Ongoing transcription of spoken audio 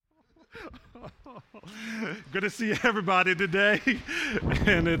Good to see everybody today,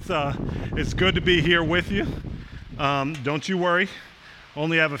 and it's good to be here with you. Don't you worry.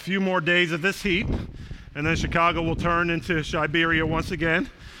 Only have a few more days of this heat, and then Chicago will turn into Siberia once again.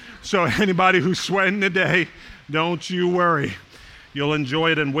 So anybody who's sweating today, don't you worry. You'll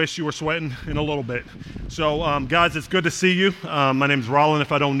enjoy it and wish you were sweating in a little bit. So, guys, it's good to see you. My name's Rollin,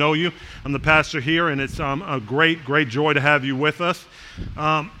 if I don't know you. I'm the pastor here, and it's a great joy to have you with us.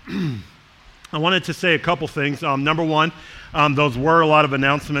 I wanted to say a couple things. Number one, those were a lot of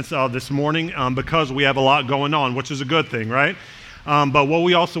announcements this morning because we have a lot going on, which is a good thing, right? But what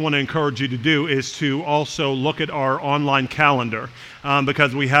we also want to encourage you to do is to also look at our online calendar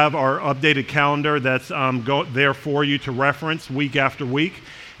because we have our updated calendar that's there for you to reference week after week.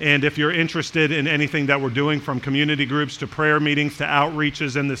 And if you're interested in anything that we're doing, from community groups to prayer meetings to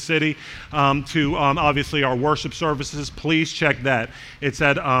outreaches in the city to obviously our worship services, please check that. It's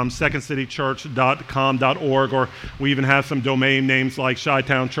at secondcitychurch.com.org, or we even have some domain names like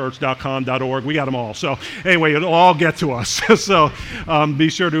shytownchurch.com.org. We got them all. So anyway, it'll all get to us. So be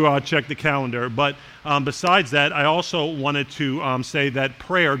sure to check the calendar. But besides that, I also wanted to say that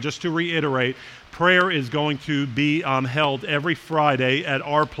prayer, just to reiterate, prayer is going to be held every Friday at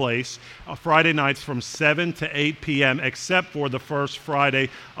our place, Friday nights from 7 to 8 p.m., except for the first Friday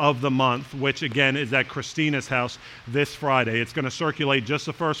of the month, which again is at Christina's house this Friday. It's going to circulate just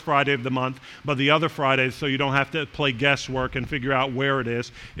the first Friday of the month, but the other Fridays, so you don't have to play guesswork and figure out where it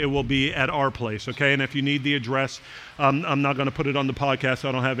is, it will be at our place, okay? And if you need the address, I'm not going to put it on the podcast, so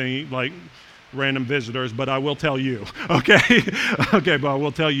I don't have any, random visitors, but I will tell you, okay? Okay, but I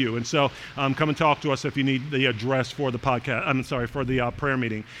will tell you. And so come and talk to us if you need the address for the podcast, for the prayer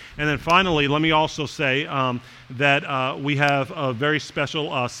meeting. And then finally, let me also say that we have a very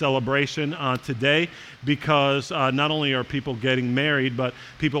special celebration today because not only are people getting married, but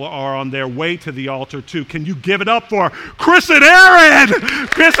people are on their way to the altar too. Can you give it up for Chris and Aaron?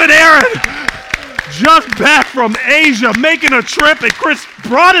 Chris and Aaron! Just back from Asia, making a trip, and Chris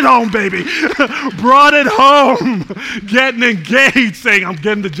brought it home, baby. Brought it home. Getting engaged, saying, I'm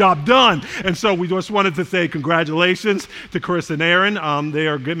getting the job done. And so we just wanted to say congratulations to Chris and Aaron. They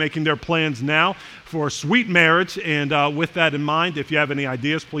are making their plans now for a sweet marriage, and with that in mind, if you have any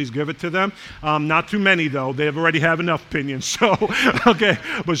ideas, please give it to them. Not too many, though. They already have enough opinions, so, okay,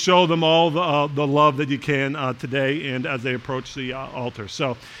 but show them all the love that you can today and as they approach the altar.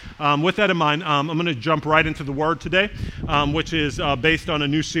 So with that in mind, I'm going to jump right into the Word today, which is based on a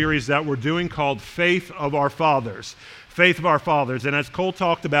new series that we're doing called Faith of Our Fathers. Faith of our fathers. And as Cole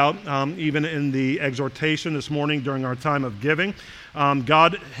talked about, even in the exhortation this morning during our time of giving,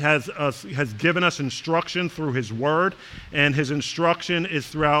 God has given us instruction through His Word, and His instruction is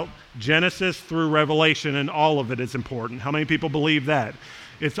throughout Genesis through Revelation, and all of it is important. How many people believe that?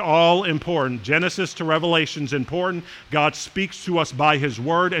 It's all important. Genesis to Revelation is important. God speaks to us by His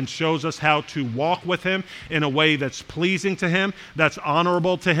Word and shows us how to walk with Him in a way that's pleasing to Him, that's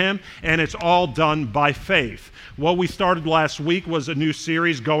honorable to Him, and it's all done by faith. What we started last week was a new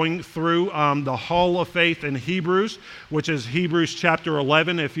series going through the Hall of Faith in Hebrews, which is Hebrews chapter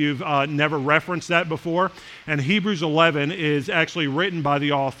 11, if you've never referenced that before. And Hebrews 11 is actually written by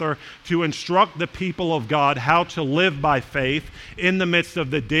the author to instruct the people of God how to live by faith in the midst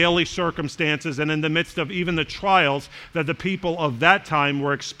of the daily circumstances and in the midst of even the trials that the people of that time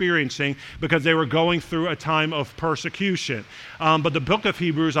were experiencing because they were going through a time of persecution. But the book of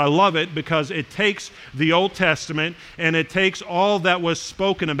Hebrews, I love it because it takes the Old Testament and it takes all that was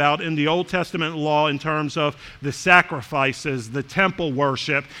spoken about in the Old Testament law in terms of the sacrifices, the temple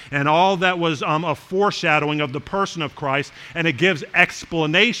worship, and all that was a foreshadowing of the person of Christ, and it gives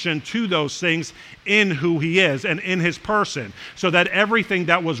explanation to those things in who He is and in His person, so that everything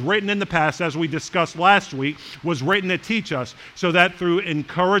that was written in the past, as we discussed last week, was written to teach us, so that through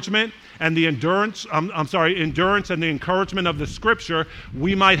encouragement and the endurance and the encouragement of the Scripture,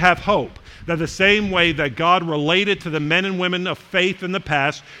 we might have hope. That the same way that God related to the men and women of faith in the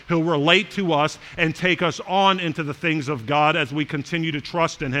past, He'll relate to us and take us on into the things of God as we continue to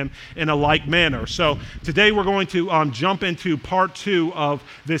trust in Him in a like manner. So today we're going to jump into part 2 of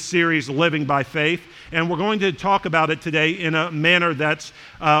this series, Living by Faith. And we're going to talk about it today in a manner that's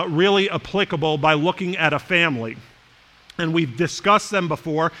really applicable by looking at a family. And we've discussed them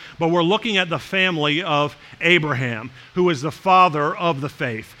before, but we're looking at the family of Abraham, who is the father of the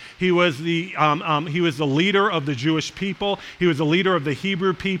faith. He was the leader of the Jewish people. He was the leader of the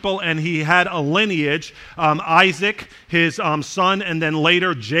Hebrew people, and he had a lineage, Isaac, his son, and then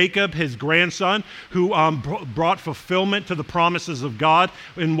later Jacob, his grandson, who brought fulfillment to the promises of God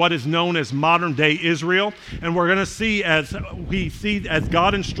in what is known as modern-day Israel. And we're going to see as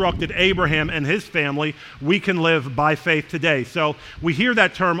God instructed Abraham and his family, we can live by faith today. So we hear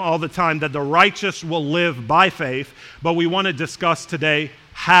that term all the time, that the righteous will live by faith, but we want to discuss today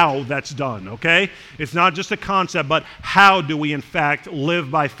how that's done, okay? It's not just a concept, but how do we in fact live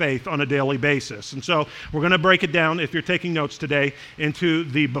by faith on a daily basis? And so we're going to break it down, if you're taking notes today, into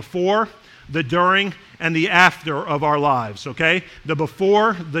the before, the during, and the after of our lives, okay? The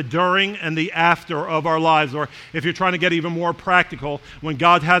before, the during, and the after of our lives. Or if you're trying to get even more practical, when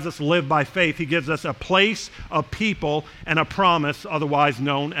God has us live by faith, he gives us a place, a people, and a promise, otherwise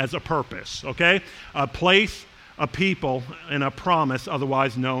known as a purpose, okay? A place, a people, and a promise,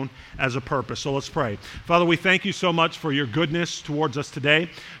 otherwise known as a purpose. So let's pray. Father, we thank you so much for your goodness towards us today.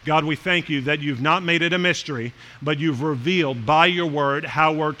 God, we thank you that you've not made it a mystery, but you've revealed by your word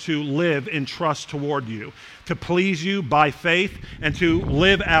how we're to live in trust toward you, to please you by faith, and to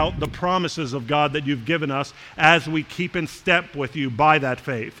live out the promises of God that you've given us as we keep in step with you by that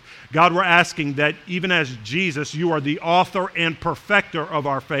faith. God, we're asking that even as Jesus, you are the author and perfecter of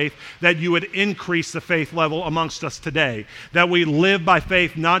our faith, that you would increase the faith level amongst us today, that we live by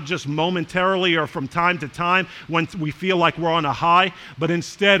faith not just momentarily or from time to time when we feel like we're on a high, but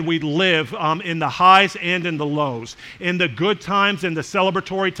instead we live in the highs and in the lows, in the good times and the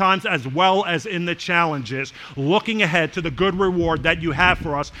celebratory times, as well as in the challenges, looking ahead to the good reward that you have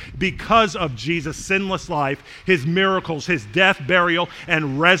for us because of Jesus' sinless life, his miracles, his death, burial,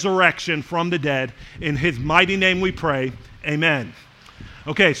 and resurrection from the dead. In his mighty name we pray, amen.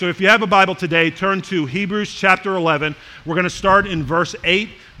 Okay, so if you have a Bible today, turn to Hebrews chapter 11. We're going to start in verse 8,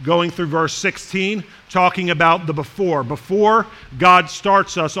 going through verse 16, talking about the before. Before God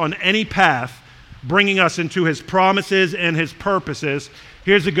starts us on any path, bringing us into his promises and his purposes,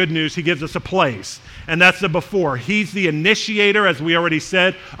 here's the good news. He gives us a place, and that's the before. He's the initiator, as we already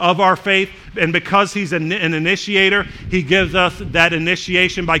said, of our faith, and because he's an initiator, he gives us that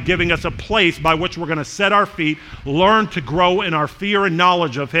initiation by giving us a place by which we're going to set our feet, learn to grow in our fear and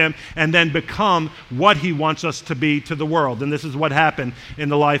knowledge of him, and then become what he wants us to be to the world. And this is what happened in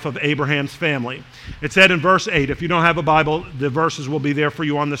the life of Abraham's family. It said in verse 8, if you don't have a Bible, the verses will be there for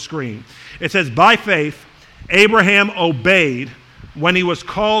you on the screen. It says, by faith, Abraham obeyed when he was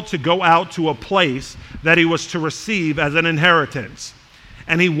called to go out to a place that he was to receive as an inheritance.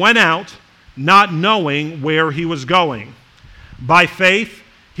 And he went out not knowing where he was going. By faith,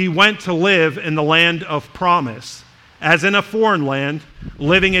 he went to live in the land of promise, as in a foreign land,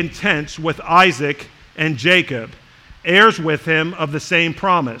 living in tents with Isaac and Jacob, heirs with him of the same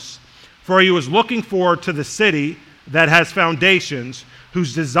promise. For he was looking forward to the city that has foundations,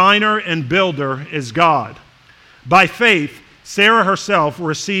 whose designer and builder is God. By faith, Sarah herself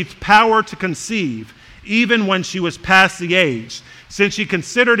received power to conceive, even when she was past the age, since she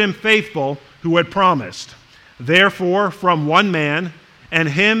considered him faithful who had promised. Therefore, from one man, and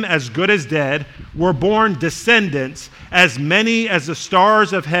him as good as dead, were born descendants, as many as the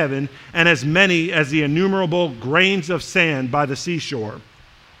stars of heaven, and as many as the innumerable grains of sand by the seashore.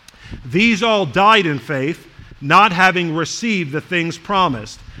 These all died in faith, not having received the things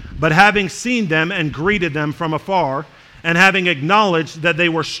promised, but having seen them and greeted them from afar, and having acknowledged that they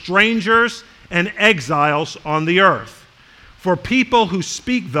were strangers and exiles on the earth. For people who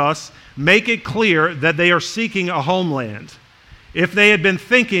speak thus make it clear that they are seeking a homeland. If they had been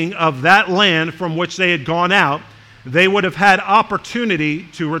thinking of that land from which they had gone out, they would have had opportunity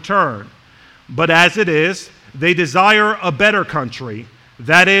to return. But as it is, they desire a better country,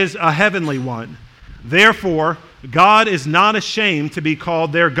 that is, a heavenly one. Therefore, God is not ashamed to be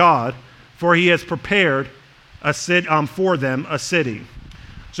called their God, for he has prepared for them a city.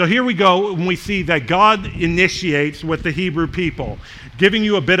 So here we go, and we see that God initiates with the Hebrew people. Giving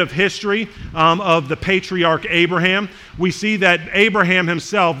you a bit of history of the patriarch Abraham, we see that Abraham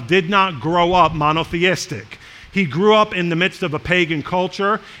himself did not grow up monotheistic. He grew up in the midst of a pagan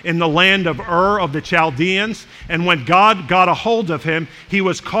culture in the land of Ur of the Chaldeans, and when God got a hold of him, he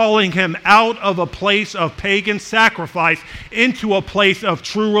was calling him out of a place of pagan sacrifice into a place of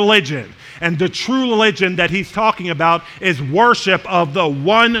true religion. And the true religion that he's talking about is worship of the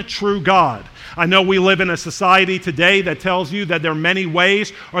one true God. I know we live in a society today that tells you that there are many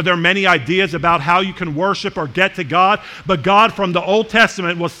ways or there are many ideas about how you can worship or get to God, but God from the Old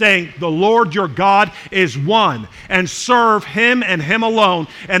Testament was saying, the Lord your God is one, and serve him and him alone,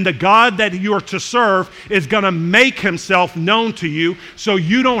 and the God that you are to serve is going to make himself known to you, so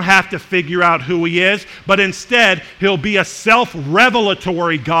you don't have to figure out who he is, but instead he'll be a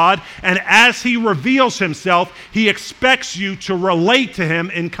self-revelatory God, and as he reveals himself, he expects you to relate to him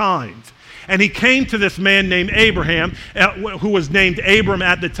in kind. And he came to this man named Abraham, who was named Abram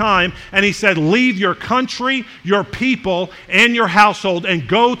at the time, and he said, leave your country, your people, and your household, and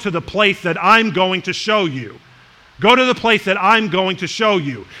go to the place that I'm going to show you. Go to the place that I'm going to show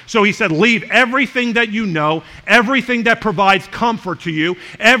you. So he said, leave everything that you know, everything that provides comfort to you,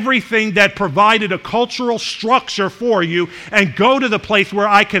 everything that provided a cultural structure for you, and go to the place where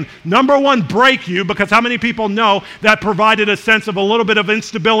I can, number one, break you, because how many people know that provided a sense of a little bit of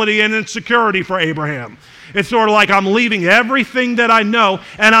instability and insecurity for Abraham? It's sort of like I'm leaving everything that I know,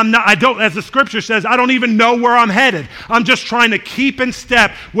 and as the scripture says, I don't even know where I'm headed. I'm just trying to keep in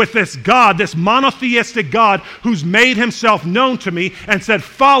step with this God, this monotheistic God who's made himself known to me and said,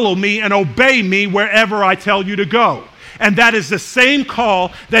 follow me and obey me wherever I tell you to go. And that is the same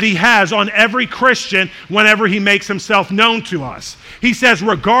call that he has on every Christian whenever he makes himself known to us. He says,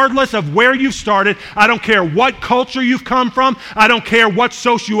 regardless of where you've started, I don't care what culture you've come from, I don't care what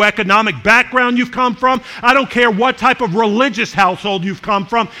socioeconomic background you've come from, I don't care what type of religious household you've come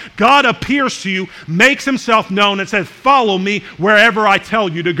from, God appears to you, makes himself known, and says, follow me wherever I tell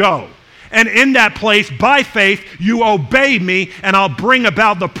you to go. And in that place, by faith, you obey me, and I'll bring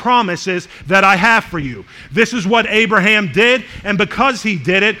about the promises that I have for you. This is what Abraham did, and because he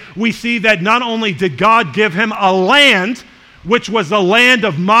did it, we see that not only did God give him a land, which was the land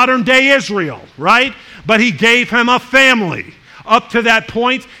of modern-day Israel, right? But he gave him a family. Up to that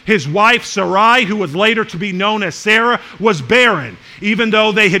point, his wife Sarai, who was later to be known as Sarah, was barren. Even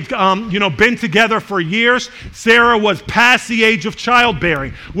though they had been together for years, Sarah was past the age of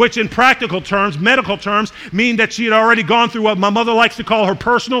childbearing, which in practical terms, medical terms, mean that she had already gone through what my mother likes to call her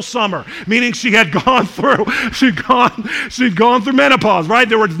personal summer, meaning she'd gone through menopause, right?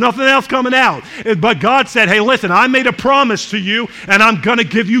 There was nothing else coming out. But God said, hey, listen, I made a promise to you, and I'm going to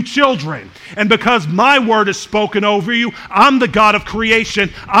give you children. And because my word is spoken over you, I'm the God of creation,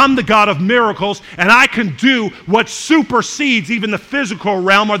 I'm the God of miracles, and I can do what supersedes even the physical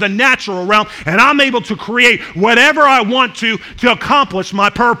realm or the natural realm, and I'm able to create whatever I want to accomplish my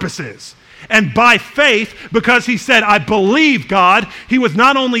purposes. And by faith, because he said, I believe God, he was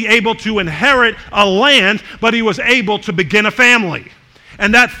not only able to inherit a land, but he was able to begin a family.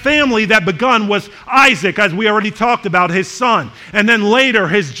 And that family that begun was Isaac, as we already talked about, his son. And then later,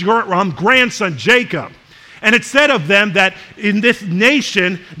 his grandson, Jacob. And it said of them that in this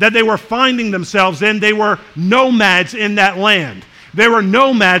nation that they were finding themselves in, they were nomads in that land. They were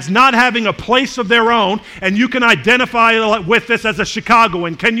nomads, not having a place of their own, and you can identify with this as a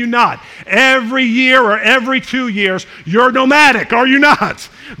Chicagoan, can you not? Every year or every 2 years, you're nomadic, are you not?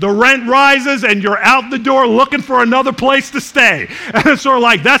 The rent rises and you're out the door looking for another place to stay. And it's sort of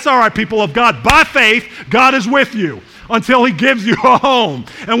like, that's all right, people of God. By faith, God is with you until he gives you a home.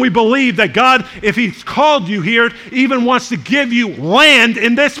 And we believe that God, if he's called you here, even wants to give you land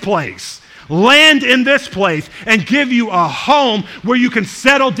in this place. Land in this place and give you a home where you can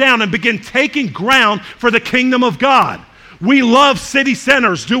settle down and begin taking ground for the kingdom of God. We love city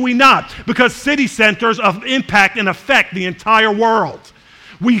centers, do we not? Because city centers impact and affect the entire world.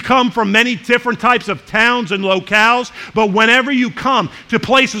 We come from many different types of towns and locales, but whenever you come to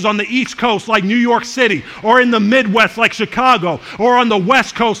places on the East Coast like New York City, or in the Midwest like Chicago, or on the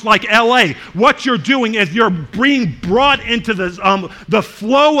West Coast like LA, what you're doing is you're being brought into the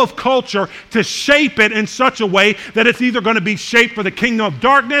flow of culture to shape it in such a way that it's either going to be shaped for the kingdom of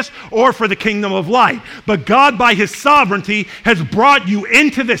darkness or for the kingdom of light. But God, by his sovereignty, has brought you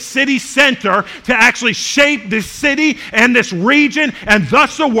into the city center to actually shape this city and this region and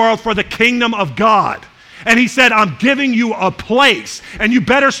thus the world for the kingdom of God. And he said, I'm giving you a place, and you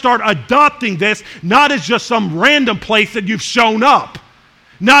better start adopting this, not as just some random place that you've shown up,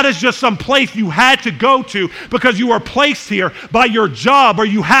 not as just some place you had to go to because you were placed here by your job, or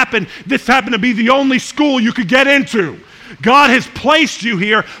this happened to be the only school you could get into. God has placed you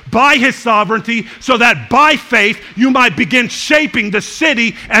here by his sovereignty so that by faith you might begin shaping the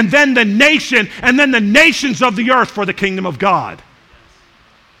city and then the nation and then the nations of the earth for the kingdom of God.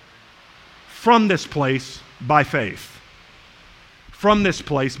 From this place by faith. From this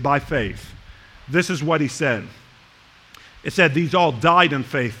place by faith. This is what he said. It said, these all died in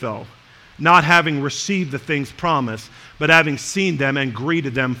faith, though, not having received the things promised, but having seen them and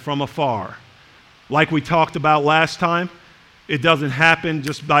greeted them from afar. Like we talked about last time, it doesn't happen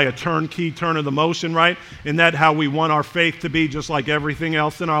just by a turn of the motion, right? Isn't that how we want our faith to be, just like everything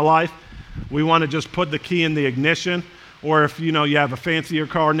else in our life? We want to just put the key in the ignition. Or if, you have a fancier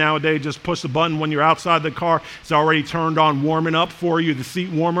car nowadays, just push the button when you're outside the car. It's already turned on, warming up for you. The seat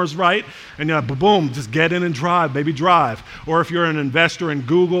warmer's right. And boom, just get in and drive, baby, drive. Or if you're an investor in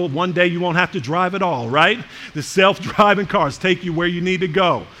Google, one day you won't have to drive at all, right? The self-driving cars take you where you need to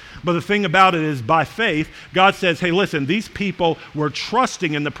go. But the thing about it is, by faith, God says, hey, listen, these people were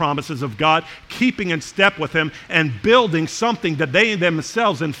trusting in the promises of God, keeping in step with Him, and building something that they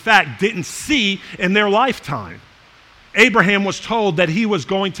themselves, in fact, didn't see in their lifetime. Abraham was told that he was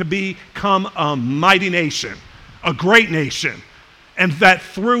going to become a mighty nation, a great nation, and that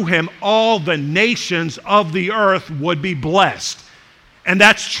through him all the nations of the earth would be blessed. And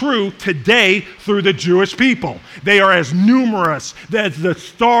that's true today through the Jewish people. They are as numerous as the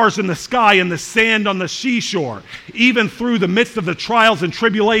stars in the sky and the sand on the seashore. Even through the midst of the trials and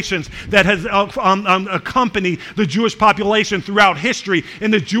tribulations that has accompanied the Jewish population throughout history, in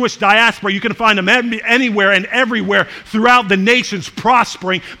the Jewish diaspora, you can find them anywhere and everywhere throughout the nations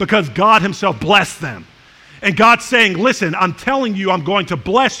prospering because God Himself blessed them. And God's saying, listen, I'm telling you I'm going to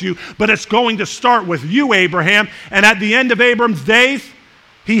bless you, but it's going to start with you, Abraham. And at the end of Abram's days,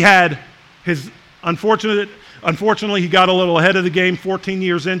 he had his, unfortunately, he got a little ahead of the game 14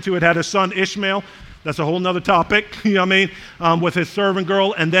 years into it, had his son Ishmael. That's a whole nother topic, with his servant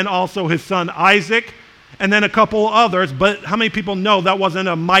girl, and then also his son Isaac, and then a couple others. But how many people know that wasn't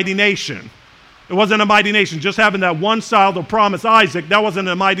a mighty nation? It wasn't a mighty nation. Just having that one child of promise, Isaac, that wasn't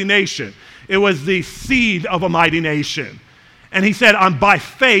a mighty nation. It was the seed of a mighty nation. And he said, I'm by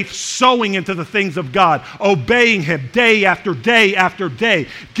faith sowing into the things of God, obeying Him day after day after day,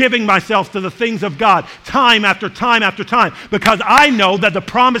 giving myself to the things of God time after time after time, because I know that the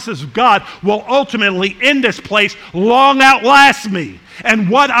promises of God will ultimately in this place long outlast me. And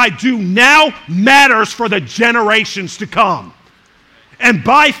what I do now matters for the generations to come. And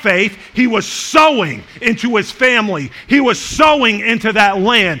by faith, he was sowing into his family. He was sowing into that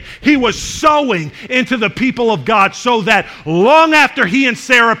land. He was sowing into the people of God so that long after he and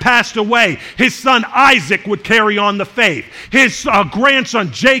Sarah passed away, his son Isaac would carry on the faith. His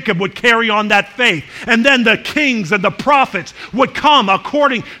grandson Jacob would carry on that faith. And then the kings and the prophets would come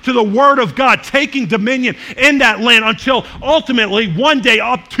according to the word of God, taking dominion in that land until ultimately one day,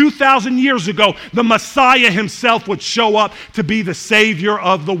 up 2,000 years ago, the Messiah himself would show up to be the Savior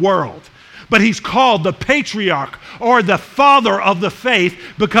of the world. But he's called the patriarch or the father of the faith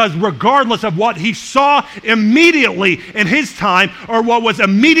because regardless of what he saw immediately in his time or what was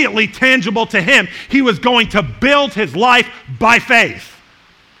immediately tangible to him, he was going to build his life by faith.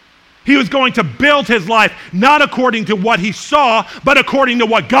 He was going to build his life not according to what he saw, but according to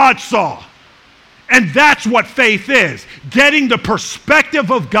what God saw. And that's what faith is, getting the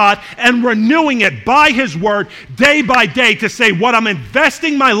perspective of God and renewing it by His Word day by day to say what I'm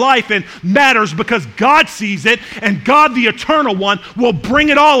investing my life in matters because God sees it and God, the Eternal One, will bring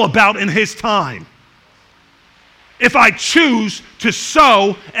it all about in His time. If I choose to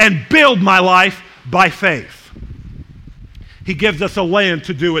sow and build my life by faith. He gives us a land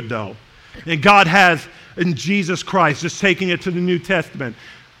to do it though. And God has, in Jesus Christ, just taking it to the New Testament,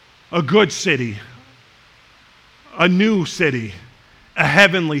 a good city, a new city, a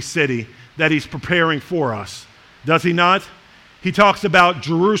heavenly city that He's preparing for us. Does He not? He talks about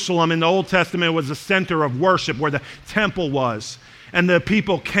Jerusalem in the Old Testament was the center of worship where the temple was. And the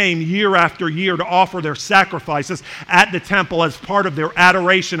people came year after year to offer their sacrifices at the temple as part of their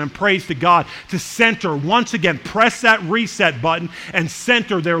adoration and praise to God, to center, once again, press that reset button and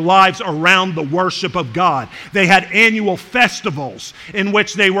center their lives around the worship of God. They had annual festivals in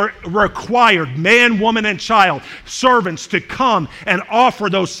which they were required, man, woman, and child, servants, to come and offer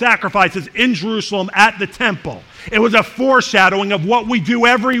those sacrifices in Jerusalem at the temple. It was a foreshadowing of what we do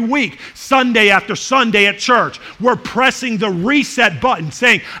every week, Sunday after Sunday at church. We're pressing the reset button,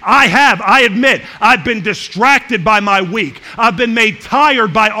 saying, I admit, I've been distracted by my week. I've been made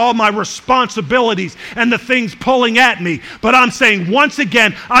tired by all my responsibilities and the things pulling at me. But I'm saying, once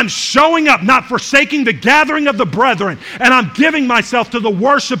again, I'm showing up, not forsaking the gathering of the brethren, and I'm giving myself to the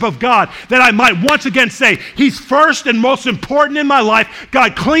worship of God, that I might once again say, He's first and most important in my life.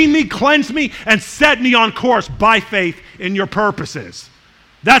 God, clean me, cleanse me, and set me on course by faith in your purposes.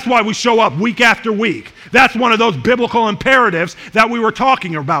 That's why we show up week after week. That's one of those biblical imperatives that we were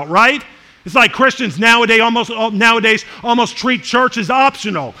talking about, right? It's like Christians nowadays almost treat church as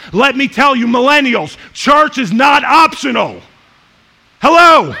optional. Let me tell you, millennials, church is not optional.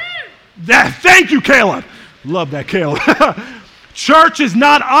 Hello. Thank you, Caleb. Love that, Caleb. Church is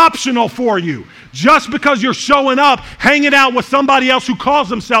not optional for you. Just because you're showing up, hanging out with somebody else who calls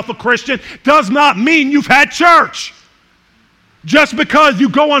himself a Christian, does not mean you've had church. Just because you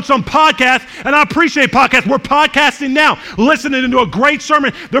go on some podcast, and I appreciate podcasts. We're podcasting now, listening to a great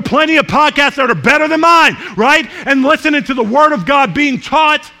sermon. There are plenty of podcasts that are better than mine, right? And listening to the Word of God being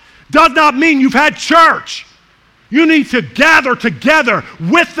taught does not mean you've had church. You need to gather together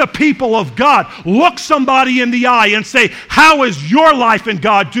with the people of God. Look somebody in the eye and say, how is your life in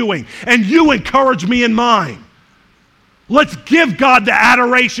God doing? And you encourage me in mine. Let's give God the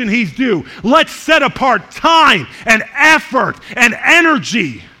adoration he's due. Let's set apart time and effort and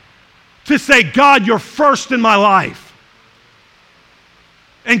energy to say, God, you're first in my life.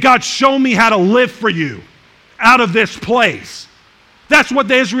 And God, show me how to live for you out of this place. That's what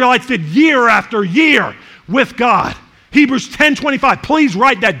the Israelites did year after year with God. Hebrews 10:25. Please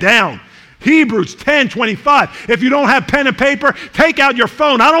write that down. Hebrews 10:25. If you don't have pen and paper, take out your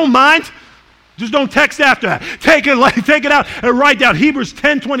phone. I don't mind. Just don't text after that. Take it out and write down Hebrews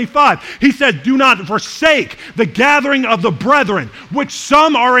 10:25. He said, do not forsake the gathering of the brethren, which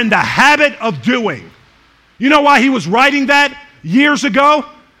some are in the habit of doing. You know why he was writing that years ago?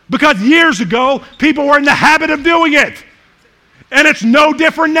 Because years ago, people were in the habit of doing it. And it's no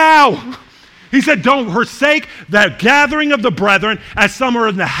different now. He said, don't forsake the gathering of the brethren, as some are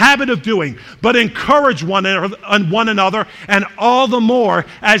in the habit of doing, but encourage one another, and all the more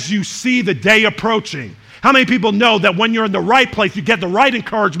as you see the day approaching. How many people know that when you're in the right place, you get the right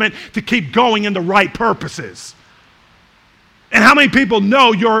encouragement to keep going in the right purposes? And how many people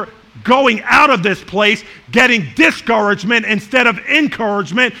know you're going out of this place getting discouragement instead of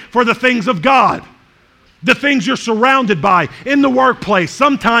encouragement for the things of God? The things you're surrounded by in the workplace,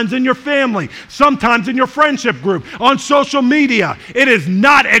 sometimes in your family, sometimes in your friendship group, on social media. It is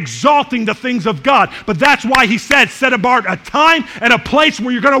not exalting the things of God. But that's why he said, set apart a time and a place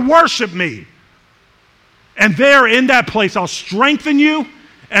where you're going to worship me. And there in that place, I'll strengthen you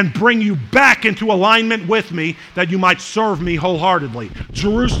and bring you back into alignment with me that you might serve me wholeheartedly.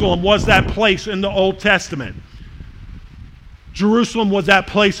 Jerusalem was that place in the Old Testament. Jerusalem was that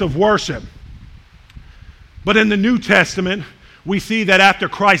place of worship. But in the New Testament, we see that after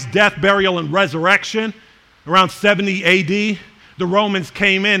Christ's death, burial, and resurrection, around 70 AD, the Romans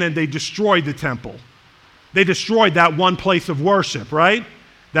came in and they destroyed the temple. They destroyed that one place of worship, right?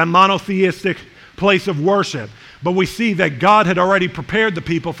 That monotheistic place of worship. But we see that God had already prepared the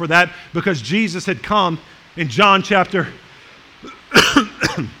people for that because Jesus had come in John chapter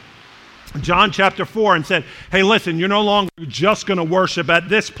 4 and said, hey, listen, you're no longer just going to worship at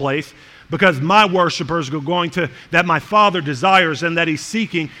this place, because my worshipers are going to, that my Father desires and that he's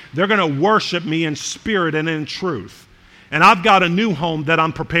seeking, they're going to worship me in spirit and in truth. And I've got a new home that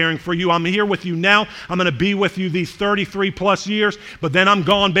I'm preparing for you. I'm here with you now. I'm going to be with you these 33 plus years, but then I'm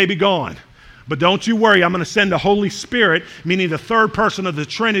gone, baby, gone. But don't you worry, I'm going to send the Holy Spirit, meaning the third person of the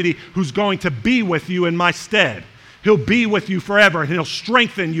Trinity, who's going to be with you in my stead. He'll be with you forever, and he'll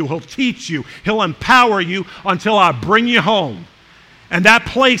strengthen you, he'll teach you, he'll empower you until I bring you home. And that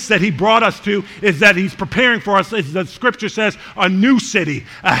place that he brought us to is that he's preparing for us, as the scripture says, a new city,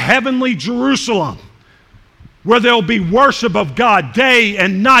 a heavenly Jerusalem, where there'll be worship of God day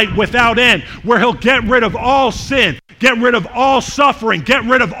and night without end, where he'll get rid of all sin, get rid of all suffering, get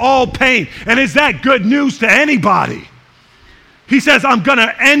rid of all pain. And is that good news to anybody? He says, I'm going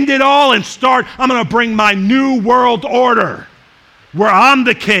to end it all and I'm going to bring my new world order, where I'm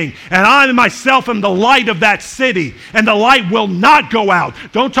the king, and I myself am the light of that city, and the light will not go out.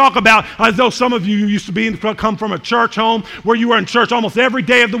 Don't talk about as though some of you used to come from a church home where you were in church almost every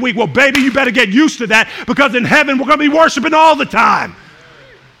day of the week. Well, baby, you better get used to that, because in heaven we're going to be worshiping all the time.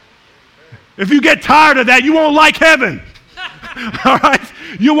 If you get tired of that, you won't like heaven. All right?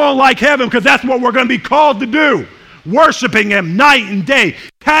 You won't like heaven, because that's what we're going to be called to do. Worshiping him night and day,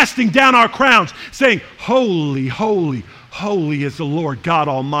 casting down our crowns, saying, holy, holy, holy is the Lord God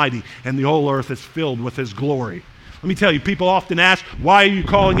Almighty, and the whole earth is filled with his glory. Let me tell you, people often ask, why are you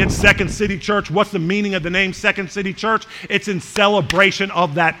calling it Second City Church? What's the meaning of the name Second City Church? It's in celebration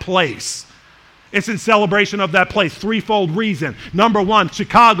of that place. It's in celebration of that place. Threefold reason. Number one,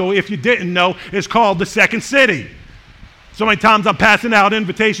 Chicago, if you didn't know, is called the Second City. So many times I'm passing out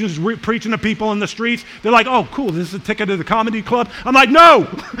invitations, preaching to people in the streets. They're like, oh, cool, this is a ticket to the comedy club. I'm like, no.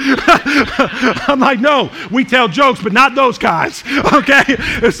 I'm like, no. We tell jokes, but not those guys, okay?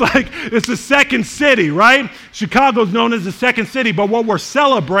 It's like, it's the Second City, right? Chicago's known as the Second City, but what we're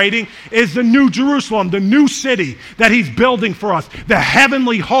celebrating is the new Jerusalem, the new city that he's building for us, the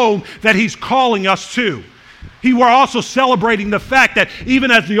heavenly home that he's calling us to. He were also celebrating the fact that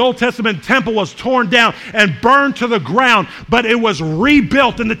even as the Old Testament temple was torn down and burned to the ground, but it was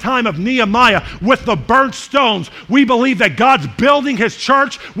rebuilt in the time of Nehemiah with the burnt stones, we believe that God's building his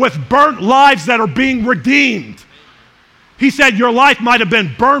church with burnt lives that are being redeemed. He said your life might have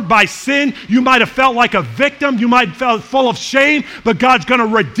been burnt by sin. You might have felt like a victim. You might have felt full of shame, but God's going to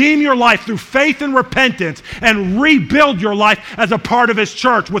redeem your life through faith and repentance and rebuild your life as a part of his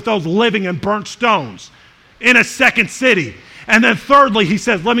church with those living and burnt stones in a second city. And then thirdly, he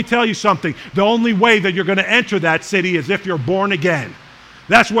says, let me tell you something. The only way that you're going to enter that city is if you're born again.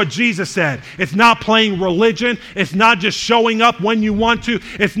 That's what Jesus said. It's not playing religion. It's not just showing up when you want to.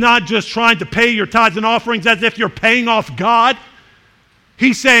 It's not just trying to pay your tithes and offerings as if you're paying off God.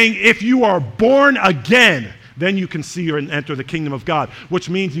 He's saying if you are born again, then you can see and enter the kingdom of God, which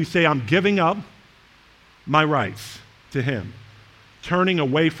means you say, I'm giving up my rights to him, turning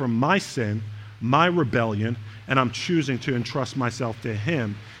away from my sin, my rebellion, and I'm choosing to entrust myself to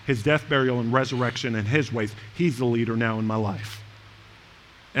him, his death, burial, and resurrection, and his ways. He's the leader now in my life.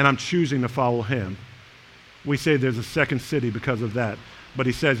 And I'm choosing to follow him. We say there's a second city because of that. But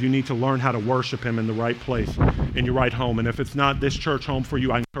he says you need to learn how to worship him in the right place, in your right home. And if it's not this church home for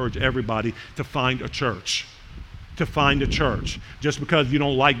you, I encourage everybody to find a church. To find a church. Just because you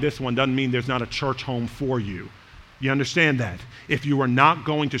don't like this one doesn't mean there's not a church home for you. You understand that? If you are not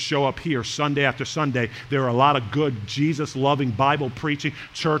going to show up here Sunday after Sunday, there are a lot of good Jesus-loving, Bible-preaching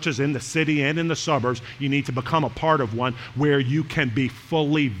churches in the city and in the suburbs. You need to become a part of one where you can be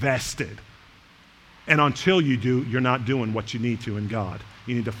fully vested. And until you do, you're not doing what you need to in God.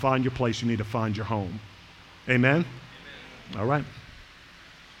 You need to find your place. You need to find your home. Amen? All right.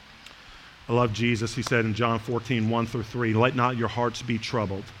 I love Jesus. He said in John 14, 1-3, let not your hearts be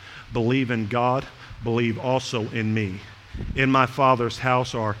troubled. Believe in God. Believe also in me. In my Father's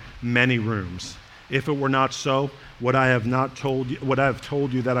house are many rooms. If it were not so, would I have told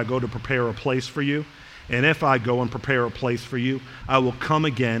you that I go to prepare a place for you? And if I go and prepare a place for you, I will come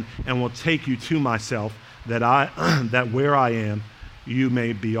again and will take you to myself, that where I am, you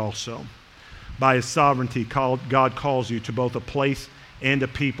may be also. By his sovereignty, God calls you to both a place and a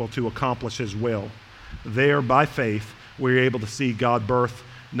people to accomplish his will. There, by faith, we're able to see God birth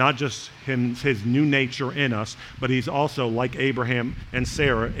not just his new nature in us, but he's also, like Abraham and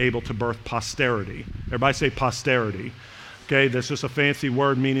Sarah, able to birth posterity. Everybody say posterity. Okay, that's just a fancy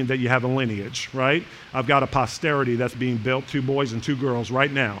word meaning that you have a lineage, right? I've got a posterity that's being built, 2 boys and 2 girls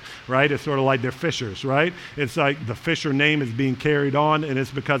right now, right? It's sort of like they're Fishers, right? It's like the Fisher name is being carried on, and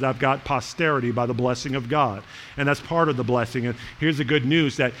it's because I've got posterity by the blessing of God. And that's part of the blessing. And here's the good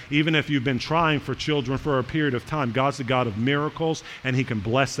news, that even if you've been trying for children for a period of time, God's the God of miracles, and he can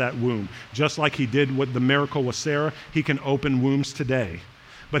bless that womb. Just like he did with the miracle with Sarah, he can open wombs today.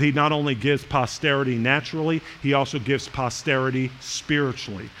 But he not only gives posterity naturally, he also gives posterity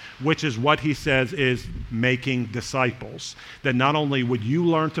spiritually, which is what he says is making disciples. That not only would you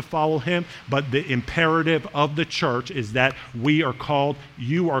learn to follow him, but the imperative of the church is that we are called,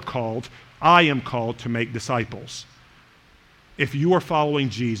 you are called, I am called to make disciples. If you are following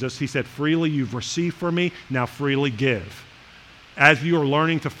Jesus, he said, freely you've received from me, now freely give. As you are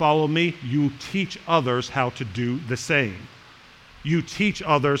learning to follow me, you teach others how to do the same. You teach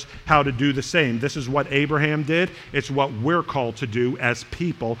others how to do the same. This is what Abraham did. It's what we're called to do as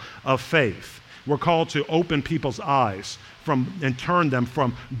people of faith. We're called to open people's eyes and turn them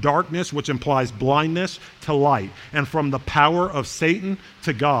from darkness, which implies blindness, to light, and from the power of Satan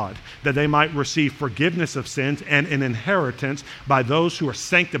to God, that they might receive forgiveness of sins and an inheritance by those who are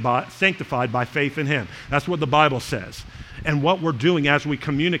sanctified by faith in him. That's what the Bible says. And what we're doing as we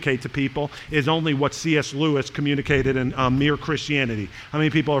communicate to people is only what C.S. Lewis communicated in Mere Christianity. How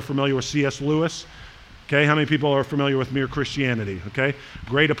many people are familiar with C.S. Lewis? Okay, how many people are familiar with Mere Christianity? Okay,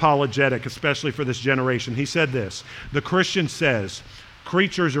 great apologetic, especially for this generation. He said this: the Christian says,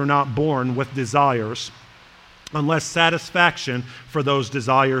 creatures are not born with desires unless satisfaction for those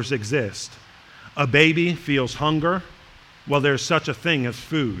desires exist. A baby feels hunger. Well, there's such a thing as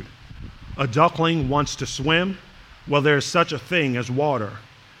food. A duckling wants to swim. Well, there is such a thing as water.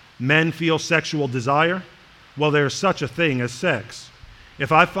 Men feel sexual desire. Well, there is such a thing as sex.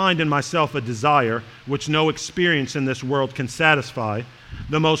 If I find in myself a desire which no experience in this world can satisfy,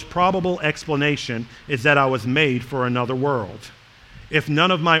 the most probable explanation is that I was made for another world. If none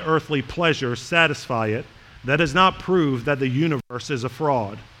of my earthly pleasures satisfy it, that does not prove that the universe is a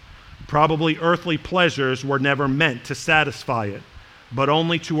fraud. Probably earthly pleasures were never meant to satisfy it, but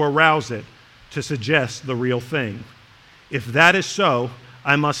only to arouse it, to suggest the real thing. If that is so,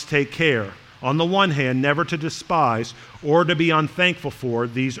 I must take care, on the one hand, never to despise or to be unthankful for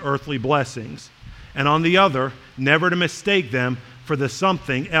these earthly blessings, and on the other, never to mistake them for the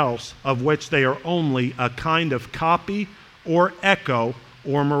something else of which they are only a kind of copy or echo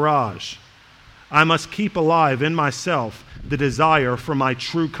or mirage. I must keep alive in myself the desire for my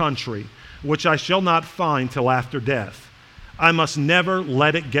true country, which I shall not find till after death. I must never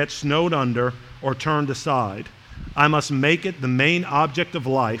let it get snowed under or turned aside. I must make it the main object of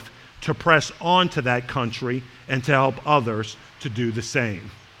life to press on to that country and to help others to do the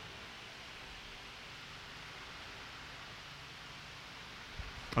same.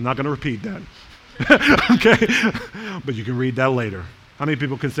 I'm not going to repeat that. Okay? But you can read that later. How many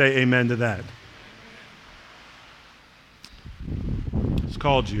people can say amen to that? He's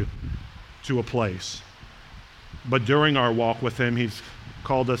called you to a place. But during our walk with him, he's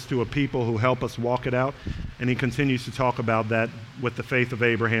called us to a people who help us walk it out. And he continues to talk about that with the faith of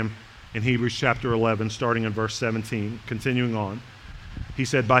Abraham in Hebrews chapter 11, starting in verse 17, continuing on. He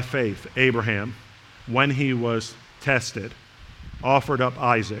said, by faith, Abraham, when he was tested, offered up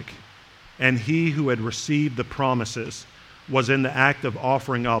Isaac, and he who had received the promises was in the act of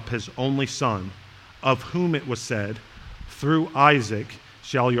offering up his only son, of whom it was said, through Isaac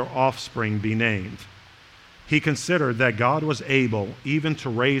shall your offspring be named. He considered that God was able even to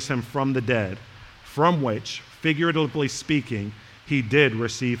raise him from the dead, from which, figuratively speaking, he did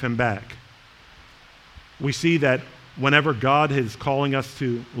receive him back. We see that whenever God is calling us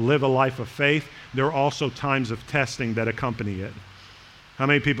to live a life of faith, there are also times of testing that accompany it. How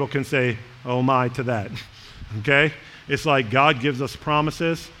many people can say, oh my, to that? Okay? It's like God gives us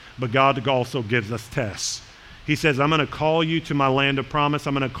promises, but God also gives us tests. He says, I'm going to call you to my land of promise.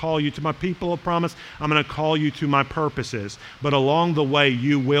 I'm going to call you to my people of promise. I'm going to call you to my purposes. But along the way,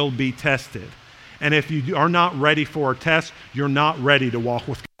 you will be tested. And if you are not ready for a test, you're not ready to walk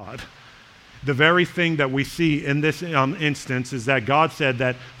with God. The very thing that we see in this instance is that God said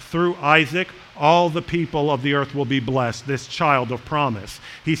that through Isaac, all the people of the earth will be blessed, this child of promise.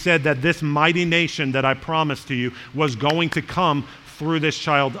 He said that this mighty nation that I promised to you was going to come through this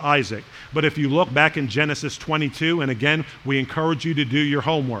child Isaac. But if you look back in Genesis 22, and again, we encourage you to do your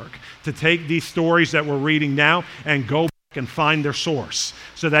homework, to take these stories that we're reading now and go back and find their source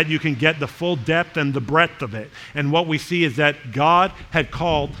so that you can get the full depth and the breadth of it. And what we see is that God had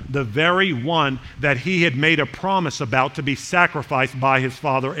called the very one that he had made a promise about to be sacrificed by his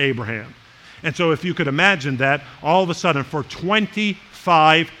father Abraham. And so if you could imagine that, all of a sudden for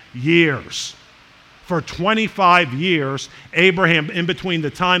 25 years, Abraham, in between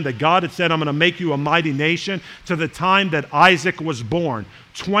the time that God had said, I'm going to make you a mighty nation, to the time that Isaac was born,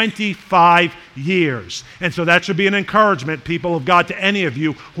 25 years. And so that should be an encouragement, people of God, to any of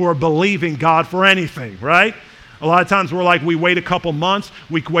you who are believing God for anything, right? A lot of times we're like, we wait a couple months,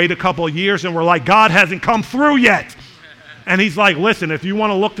 we wait a couple of years, and we're like, God hasn't come through yet. And he's like, listen, if you want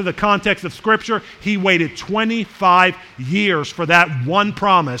to look to the context of Scripture, he waited 25 years for that one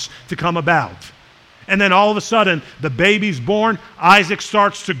promise to come about. And then all of a sudden, the baby's born. Isaac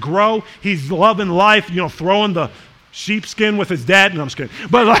starts to grow. He's loving life, throwing the sheepskin with his dad. No, I'm just kidding.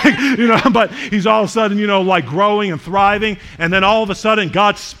 But but he's all of a sudden, growing and thriving. And then all of a sudden,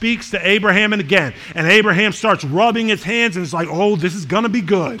 God speaks to Abraham again. And Abraham starts rubbing his hands and it's like, oh, this is going to be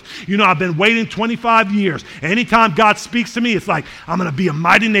good. I've been waiting 25 years. Anytime God speaks to me, it's like, I'm going to be a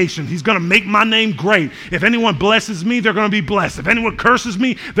mighty nation. He's going to make my name great. If anyone blesses me, they're going to be blessed. If anyone curses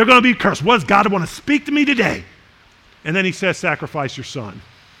me, they're going to be cursed. What does God want to speak to me today? And then he says, sacrifice your son.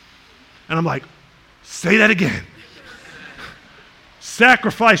 And I'm like, say that again.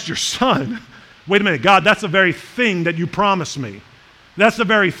 Sacrifice your son. Wait a minute, God, that's the very thing that you promised me. That's the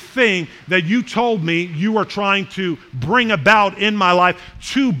very thing that you told me you are trying to bring about in my life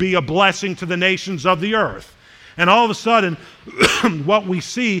to be a blessing to the nations of the earth. And all of a sudden, what we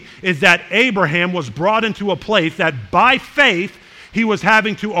see is that Abraham was brought into a place that by faith, he was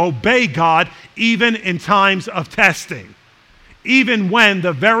having to obey God even in times of testing. Even when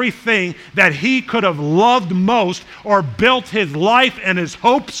the very thing that he could have loved most or built his life and his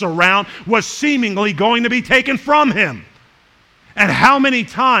hopes around was seemingly going to be taken from him. And how many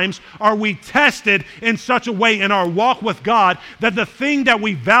times are we tested in such a way in our walk with God that the thing that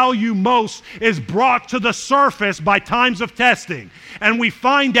we value most is brought to the surface by times of testing? And we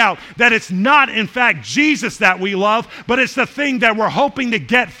find out that it's not, in fact, Jesus that we love, but it's the thing that we're hoping to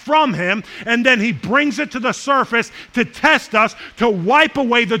get from him. And then he brings it to the surface to test us, to wipe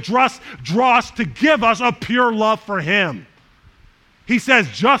away the dross, to give us a pure love for him. He says,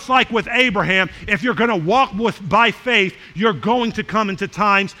 just like with Abraham, if you're going to walk by faith, you're going to come into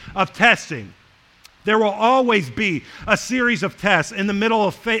times of testing. There will always be a series of tests in the middle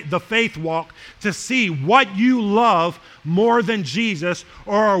of the faith walk to see what you love more than Jesus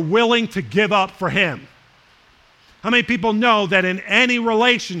or are willing to give up for him. How many people know that in any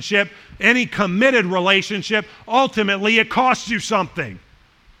relationship, any committed relationship, ultimately it costs you something?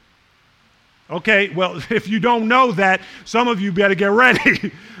 Okay, well, if you don't know that, some of you better get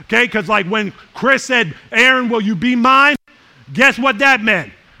ready. Okay, because like when Chris said, Aaron, will you be mine? Guess what that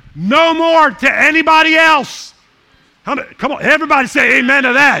meant? No more to anybody else. Come on, everybody say amen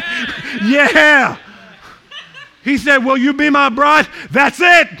to that. Yeah. He said, will you be my bride? That's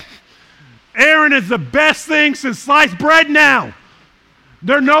it. Aaron is the best thing since sliced bread now.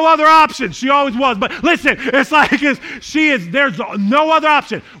 There are no other options. She always was. But listen, it's like there's no other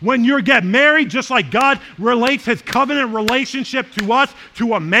option. When you get married, just like God relates his covenant relationship to us,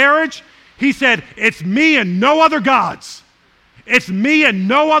 to a marriage, he said, it's me and no other gods. It's me and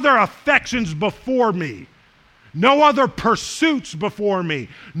no other affections before me. No other pursuits before me.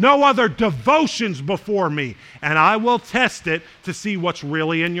 No other devotions before me. And I will test it to see what's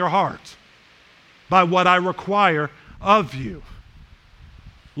really in your heart by what I require of you.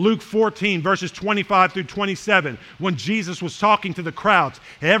 Luke 14, verses 25 through 27, when Jesus was talking to the crowds,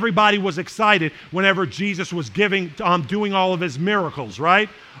 everybody was excited whenever Jesus was doing all of his miracles, right?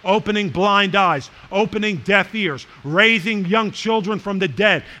 Opening blind eyes, opening deaf ears, raising young children from the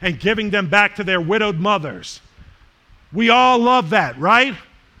dead, and giving them back to their widowed mothers. We all love that, right?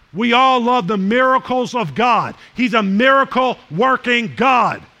 We all love the miracles of God. He's a miracle-working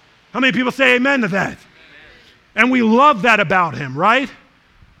God. How many people say amen to that? Amen. And we love that about him, right?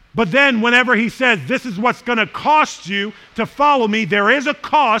 But then whenever he says, this is what's going to cost you to follow me, there is a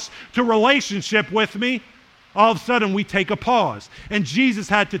cost to relationship with me, all of a sudden we take a pause. And Jesus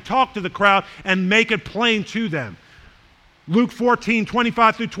had to talk to the crowd and make it plain to them. Luke 14,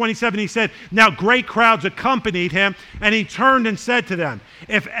 25 through 27, he said, now great crowds accompanied him, and he turned and said to them,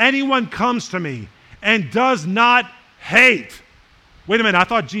 if anyone comes to me and does not hate. Wait a minute, I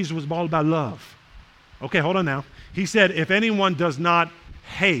thought Jesus was all about love. Okay, hold on now. He said, if anyone does not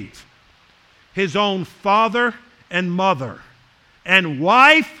hate his own father and mother and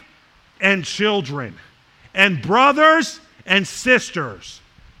wife and children and brothers and sisters,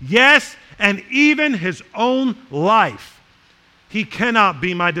 yes, and even his own life, he cannot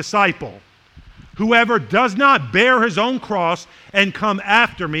be my disciple. Whoever does not bear his own cross and come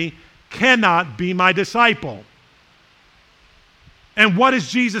after me cannot be my disciple. And what is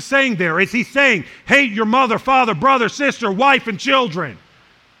Jesus saying there? Is he saying, hate your mother, father, brother, sister, wife, and children?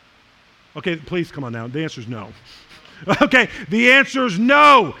 Okay, please come on now. The answer is no. Okay, the answer is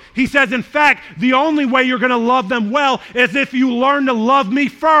no. He says, in fact, the only way you're going to love them well is if you learn to love me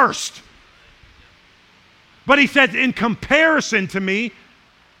first. But he says, in comparison to me,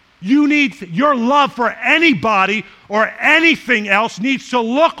 your love for anybody or anything else needs to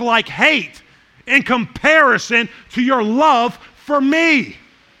look like hate in comparison to your love for me.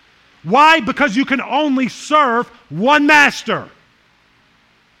 Why? Because you can only serve one master.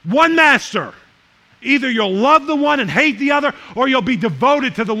 One master. Either you'll love the one and hate the other, or you'll be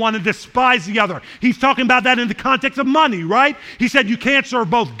devoted to the one and despise the other. He's talking about that in the context of money, right? He said you can't serve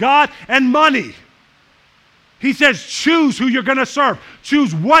both God and money. He says choose who you're going to serve.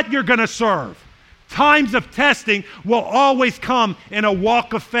 Choose what you're going to serve. Times of testing will always come in a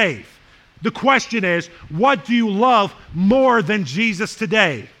walk of faith. The question is, what do you love more than Jesus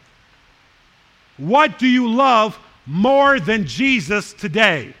today? What do you love more than Jesus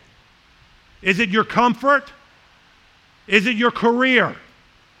today? Is it your comfort? Is it your career?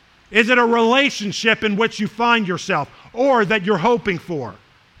 Is it a relationship in which you find yourself or that you're hoping for?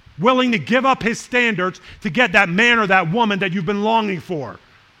 Willing to give up his standards to get that man or that woman that you've been longing for?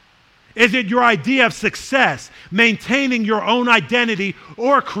 Is it your idea of success, maintaining your own identity,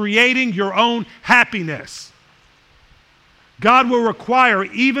 or creating your own happiness? God will require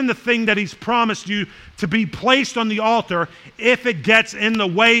even the thing that he's promised you to be placed on the altar if it gets in the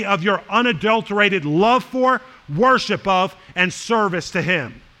way of your unadulterated love for, worship of, and service to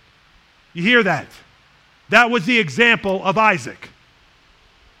him. You hear that? That was the example of Isaac.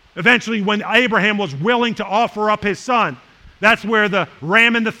 Eventually, when Abraham was willing to offer up his son, that's where the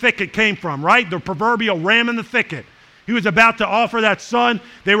ram in the thicket came from, right? The proverbial ram in the thicket. He was about to offer that son.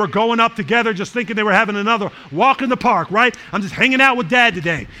 They were going up together just thinking they were having another walk in the park, right? I'm just hanging out with Dad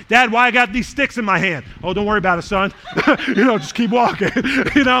today. Dad, why I got these sticks in my hand? Oh, don't worry about it, son. Just keep walking.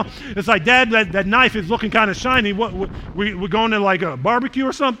 It's like, Dad, that knife is looking kind of shiny. We're going to like a barbecue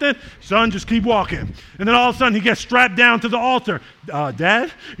or something? Son, just keep walking. And then all of a sudden he gets strapped down to the altar.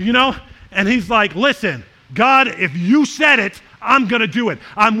 Dad, and he's like, listen, God, if you said it, I'm going to do it.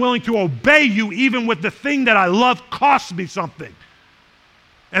 I'm willing to obey you even with the thing that I love costs me something.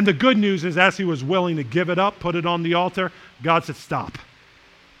 And the good news is, as he was willing to give it up, put it on the altar, God said, stop.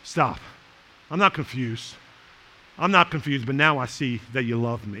 Stop. I'm not confused. I'm not confused, but now I see that you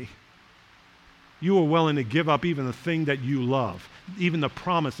love me. You were willing to give up even the thing that you love, even the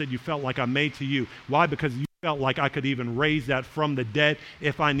promise that you felt like I made to you. Why? Because you felt like I could even raise that from the dead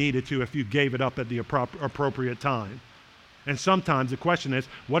if I needed to, if you gave it up at the appropriate time. And sometimes the question is,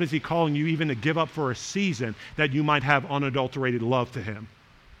 what is he calling you even to give up for a season that you might have unadulterated love to him?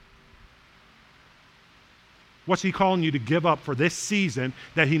 What's he calling you to give up for this season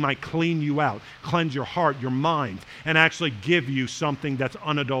that he might clean you out, cleanse your heart, your mind, and actually give you something that's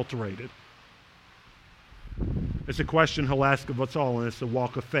unadulterated? It's a question he'll ask of us all, and it's the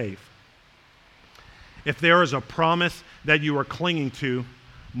walk of faith. If there is a promise that you are clinging to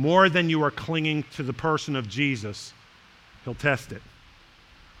more than you are clinging to the person of Jesus, he'll test it.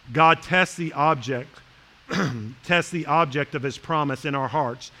 God tests the object, tests the object of his promise in our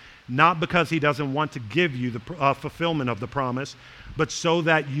hearts, not because he doesn't want to give you the fulfillment of the promise, but so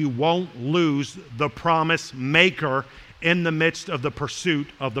that you won't lose the promise maker in the midst of the pursuit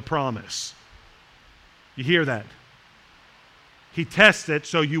of the promise. You hear that? He tests it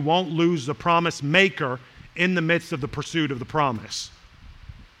so you won't lose the promise maker in the midst of the pursuit of the promise.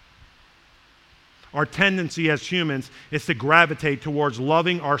 Our tendency as humans is to gravitate towards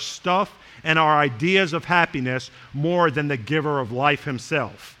loving our stuff and our ideas of happiness more than the giver of life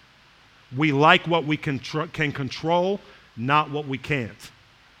himself. We like what we can control, not what we can't.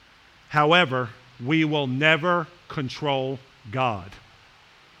 However, we will never control God.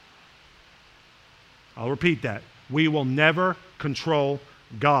 I'll repeat that. We will never control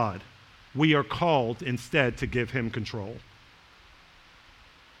God. We are called instead to give him control.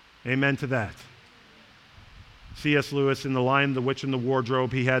 Amen to that. C.S. Lewis, in The Lion, the Witch, and the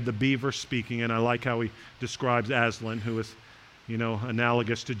Wardrobe, he had the beaver speaking, and I like how he describes Aslan, who is,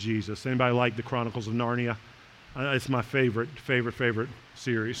 analogous to Jesus. Anybody like the Chronicles of Narnia? It's my favorite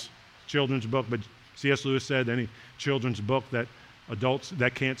series. Children's book, but C.S. Lewis said any children's book that adults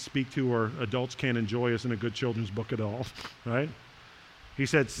that can't speak to or adults can't enjoy isn't a good children's book at all, right? He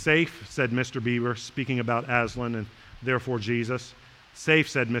said, safe, said Mr. Beaver, speaking about Aslan and therefore Jesus. Safe,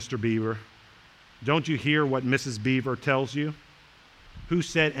 said Mr. Beaver. Don't you hear what Mrs. Beaver tells you? Who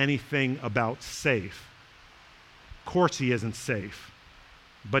said anything about safe? Of course he isn't safe,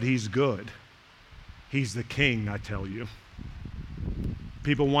 but he's good. He's the king, I tell you.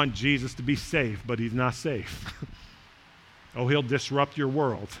 People want Jesus to be safe, but he's not safe. Oh, he'll disrupt your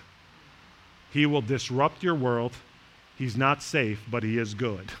world. He will disrupt your world. He's not safe, but he is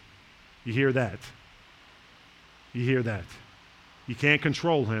good. You hear that? You hear that? You can't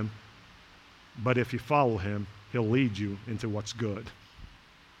control him, but if you follow him, he'll lead you into what's good.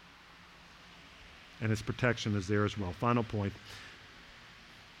 And his protection is there as well. Final point.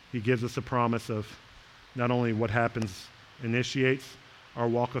 He gives us a promise of not only what happens, initiates our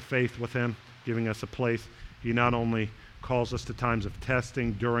walk of faith with him, giving us a place. He not only calls us to times of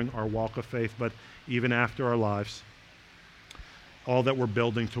testing during our walk of faith, but even after our lives, all that we're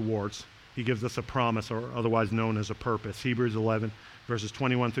building towards. He gives us a promise, or otherwise known as a purpose. Hebrews 11, verses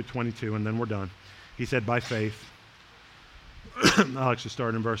 21 through 22, and then we're done. He said, by faith, I'll actually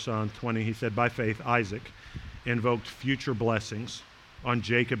start in verse 20. He said, by faith, Isaac invoked future blessings on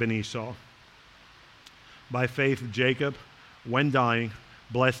Jacob and Esau. By faith, Jacob, when dying,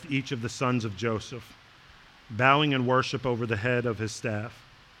 blessed each of the sons of Joseph, bowing in worship over the head of his staff.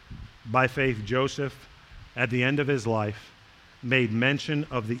 By faith, Joseph, at the end of his life, made mention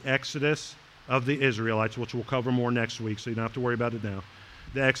of the exodus of the Israelites, which we'll cover more next week, so you don't have to worry about it now.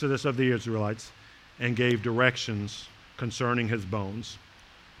 The exodus of the Israelites, and gave directions concerning his bones.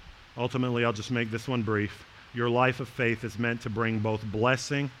 Ultimately, I'll just make this one brief. Your life of faith is meant to bring both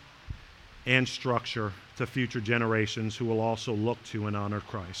blessing and structure to future generations who will also look to and honor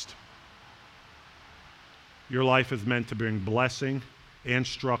Christ. Your life is meant to bring blessing and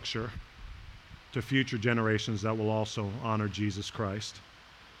structure to future generations that will also honor Jesus Christ.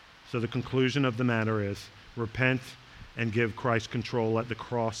 So the conclusion of the matter is, repent and give Christ control at the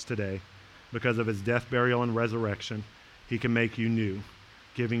cross today. Because of his death, burial, and resurrection, he can make you new,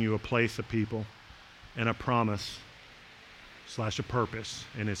 giving you a place, a people, and a promise / a purpose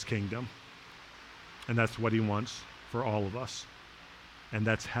in his kingdom. And that's what he wants for all of us. And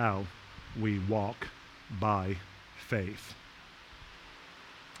that's how we walk by faith.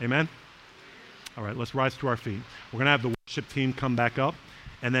 Amen? All right, let's rise to our feet. We're going to have the worship team come back up.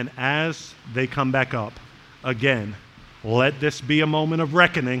 And then as they come back up, again, let this be a moment of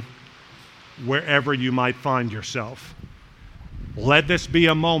reckoning wherever you might find yourself. Let this be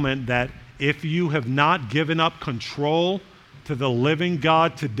a moment that if you have not given up control to the living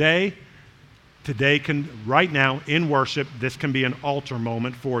God today can, right now in worship, this can be an altar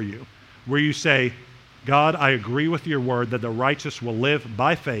moment for you, where you say, God, I agree with your word that the righteous will live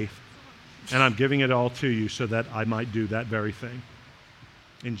by faith, and I'm giving it all to you so that I might do that very thing.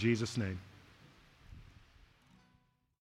 In Jesus' name.